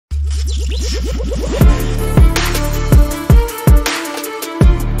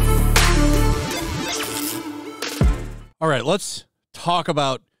All right, let's talk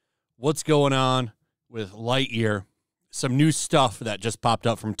about what's going on with Lightyear. Some new stuff that just popped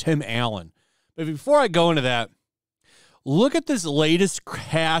up from Tim Allen. But before I go into that, look at this latest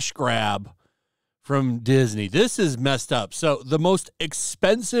cash grab from Disney. This is messed up. So the most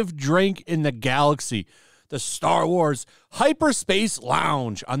expensive drink in the galaxy, the Star Wars Hyperspace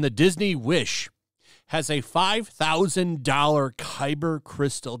Lounge on the Disney Wish, has a $5,000 Kyber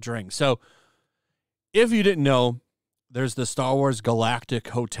crystal drink. So if you didn't know, there's the Star Wars Galactic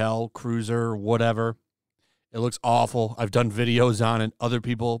Hotel Cruiser, whatever. It looks awful. I've done videos on it. Other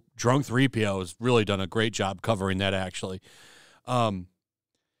people, Drunk 3PO has really done a great job covering that, actually.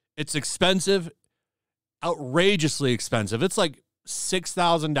 It's expensive, outrageously expensive. It's like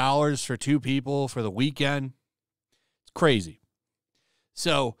 $6,000 for two people for the weekend. It's crazy.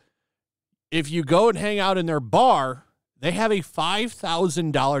 So if you go and hang out in their bar, they have a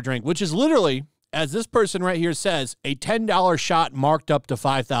 $5,000 drink, which is literally, as this person right here says, a $10 shot marked up to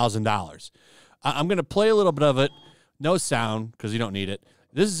 $5,000. I'm going to play a little bit of it. No sound, because you don't need it.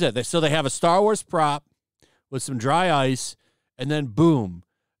 This is it. So they have a Star Wars prop with some dry ice, and then boom,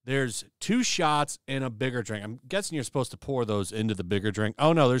 there's two shots and a bigger drink. I'm guessing you're supposed to pour those into the bigger drink.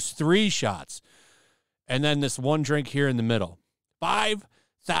 Oh, no, there's three shots. And then this one drink here in the middle.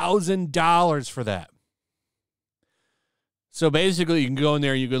 $5,000 for that. So basically, you can go in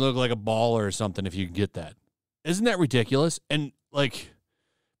there, you can look like a baller or something if you can get that. Isn't that ridiculous? And, like,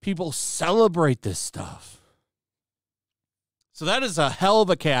 people celebrate this stuff. So that is a hell of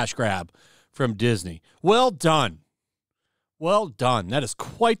a cash grab from Disney. Well done. Well done. That is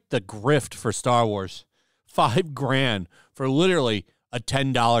quite the grift for Star Wars. $5,000 for literally a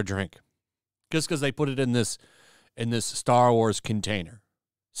 $10 drink. Just because they put it in this Star Wars container.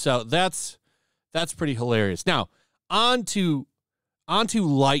 So that's pretty hilarious. Now, On to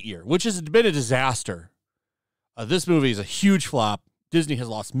Lightyear, which has been a disaster. This movie is a huge flop. Disney has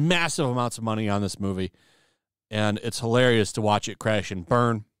lost massive amounts of money on this movie, and it's hilarious to watch it crash and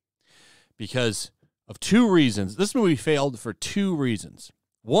burn because of two reasons. This movie failed for two reasons.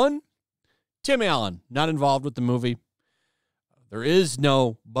 One, Tim Allen, not involved with the movie. There is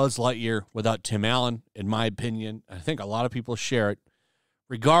no Buzz Lightyear without Tim Allen, in my opinion. I think a lot of people share it.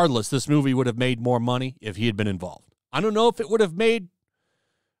 Regardless, this movie would have made more money if he had been involved. I don't know if it would have made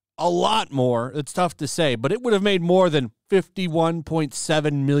a lot more. It's tough to say, but it would have made more than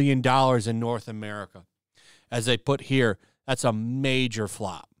 $51.7 million in North America. As they put here, that's a major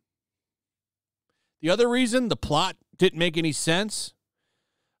flop. The other reason, the plot didn't make any sense.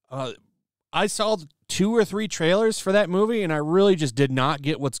 I saw 2 or 3 trailers for that movie, and I really just did not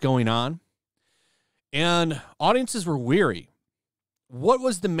get what's going on. And audiences were weary. What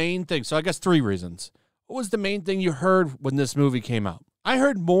was the main thing? So I guess 3 reasons. What was the main thing you heard when this movie came out? I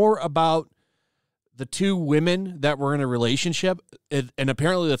heard more about the 2 women that were in a relationship, and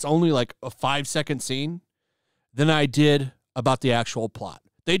apparently that's only like a 5-second scene, than I did about the actual plot.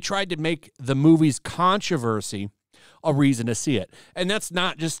 They tried to make the movie's controversy a reason to see it, and that's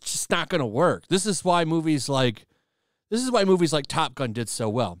not just not going to work. This is why movies like Top Gun did so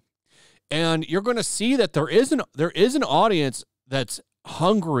well, and you're going to see that there is an audience that's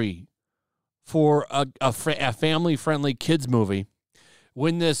hungry for a family-friendly kids movie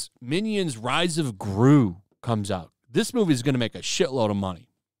when this Minions Rise of Gru comes out. This movie is going to make a shitload of money.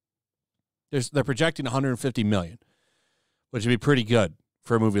 They're projecting $150 million, which would be pretty good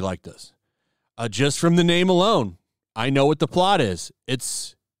for a movie like this. Just from the name alone, I know what the plot is.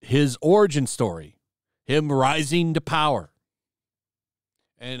 It's his origin story, him rising to power,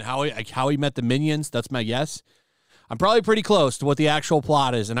 and how he met the Minions. That's my guess. I'm probably pretty close to what the actual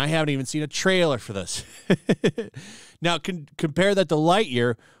plot is, and I haven't even seen a trailer for this. Now, compare that to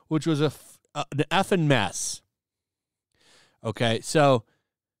Lightyear, which was an effing mess. Okay, so,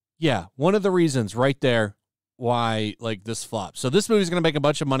 yeah, one of the reasons right there why, like, this flop. So this movie's going to make a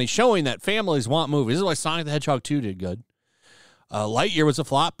bunch of money showing that families want movies. This is why Sonic the Hedgehog 2 did good. Lightyear was a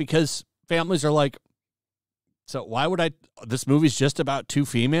flop because families are like, so why would this movie's just about 2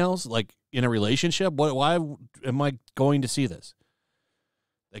 females, like, in a relationship? Why am I going to see this?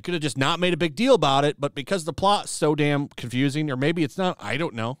 They could have just not made a big deal about it, but because the plot's so damn confusing, or maybe it's not, I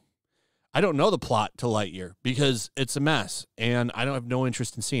don't know. I don't know the plot to Lightyear because it's a mess, and I don't have no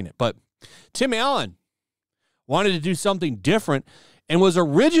interest in seeing it. But Tim Allen wanted to do something different and was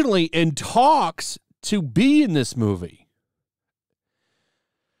originally in talks to be in this movie.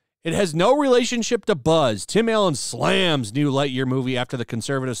 It has no relationship to Buzz. Tim Allen slams new Lightyear movie after the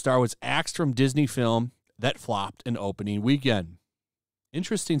conservative star was axed from Disney film that flopped in opening weekend.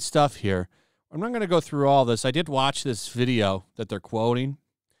 Interesting stuff here. I'm not going to go through all this. I did watch this video that they're quoting.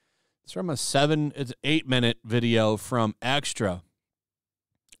 It's from it's an 8-minute video from Extra.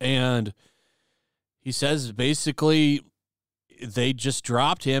 And he says basically they just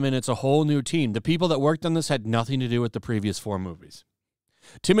dropped him and it's a whole new team. The people that worked on this had nothing to do with the previous 4 movies.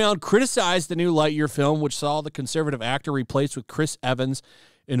 Tim Allen criticized the new Lightyear film, which saw the conservative actor replaced with Chris Evans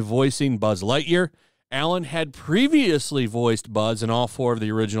in voicing Buzz Lightyear. Allen had previously voiced Buzz in all 4 of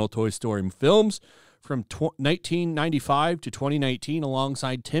the original Toy Story films from 1995 to 2019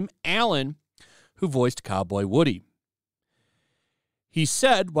 alongside Tim Allen, who voiced Cowboy Woody. He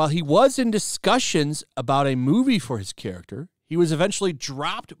said while he was in discussions about a movie for his character, he was eventually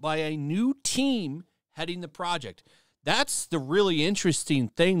dropped by a new team heading the project. That's the really interesting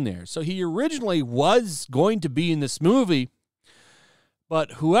thing there. So he originally was going to be in this movie,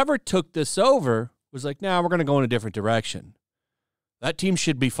 but whoever took this over was like, nah, we're going to go in a different direction. That team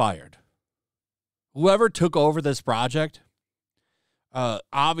should be fired. Whoever took over this project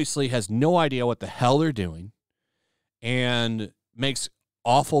obviously has no idea what the hell they're doing and makes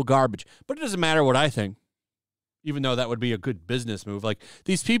awful garbage. But it doesn't matter what I think, even though that would be a good business move. Like,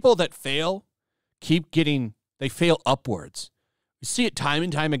 these people that fail they fail upwards. You see it time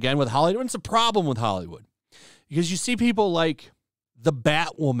and time again with Hollywood. It's a problem with Hollywood because you see people like the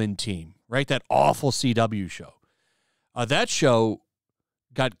Batwoman team, right? That awful CW show. That show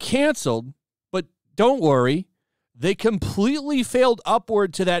got canceled, but don't worry. They completely failed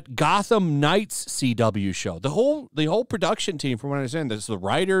upward to that Gotham Knights CW show. The whole production team, from what I understand, there's the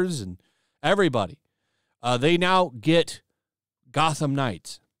writers and everybody. They now get Gotham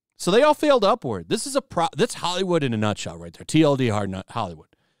Knights. So they all failed upward. This is that's Hollywood in a nutshell right there. TLD Hollywood.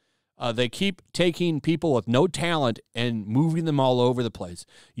 They keep taking people with no talent and moving them all over the place.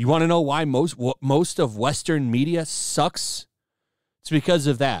 You want to know why most of Western media sucks? It's because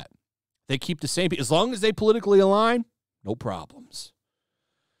of that. They keep the same people. As long as they politically align, no problems.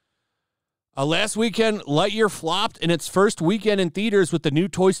 Last weekend, Lightyear flopped in its first weekend in theaters with the new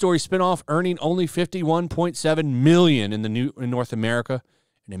Toy Story spinoff earning only $51.7 million in North America.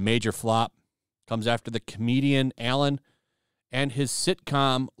 And a major flop comes after the comedian Allen and his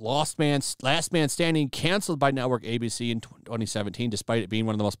sitcom Last Man Standing canceled by network ABC in 2017, despite it being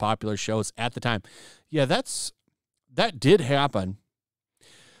one of the most popular shows at the time. Yeah, that did happen.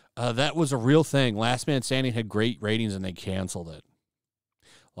 That was a real thing. Last Man Standing had great ratings and they canceled it.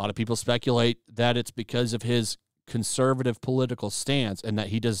 A lot of people speculate that it's because of his conservative political stance and that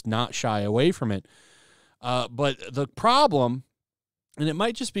he does not shy away from it. But the problem, and it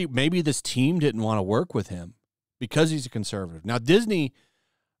might just be maybe this team didn't want to work with him because he's a conservative. Now, Disney,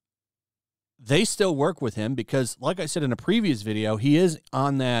 they still work with him because, like I said in a previous video, he is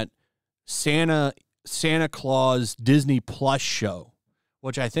on that Santa Claus Disney Plus show,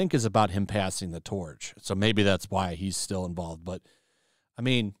 which I think is about him passing the torch. So maybe that's why he's still involved. But, I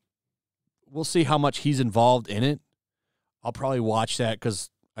mean, we'll see how much he's involved in it. I'll probably watch that because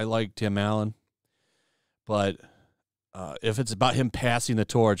I like Tim Allen. But if it's about him passing the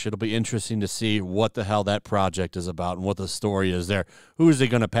torch, it'll be interesting to see what the hell that project is about and what the story is there. Who is he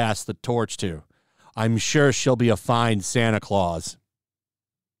going to pass the torch to? I'm sure she'll be a fine Santa Claus.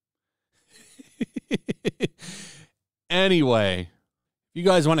 Anyway, if you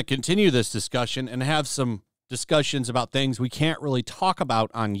guys want to continue this discussion and have some discussions about things we can't really talk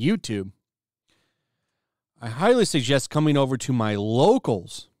about on YouTube, I highly suggest coming over to my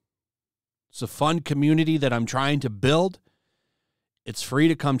locals. It's a fun community that I'm trying to build. It's free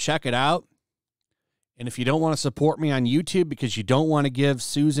to come check it out. And if you don't want to support me on YouTube because you don't want to give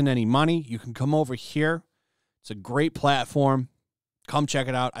Susan any money, you can come over here. It's a great platform. Come check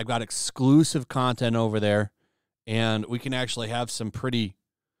it out. I've got exclusive content over there, and we can actually have some pretty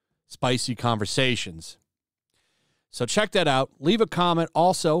spicy conversations. So check that out. Leave a comment.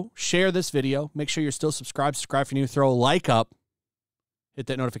 Also, share this video. Make sure you're still subscribed. Subscribe if you're new. Throw a like up. Hit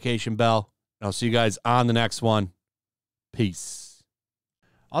that notification bell. I'll see you guys on the next one. Peace.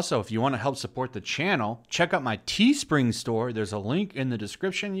 Also, if you want to help support the channel, check out my Teespring store. There's a link in the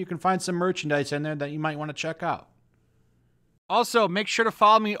description. You can find some merchandise in there that you might want to check out. Also, make sure to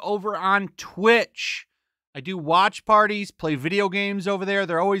follow me over on Twitch. I do watch parties, play video games over there.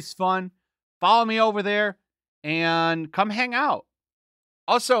 They're always fun. Follow me over there and come hang out.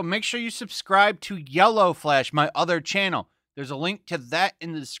 Also, make sure you subscribe to YellowFlash, my other channel. There's a link to that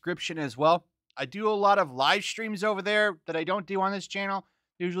in the description as well. I do a lot of live streams over there that I don't do on this channel.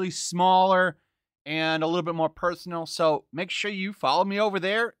 Usually smaller and a little bit more personal. So make sure you follow me over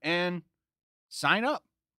there and sign up.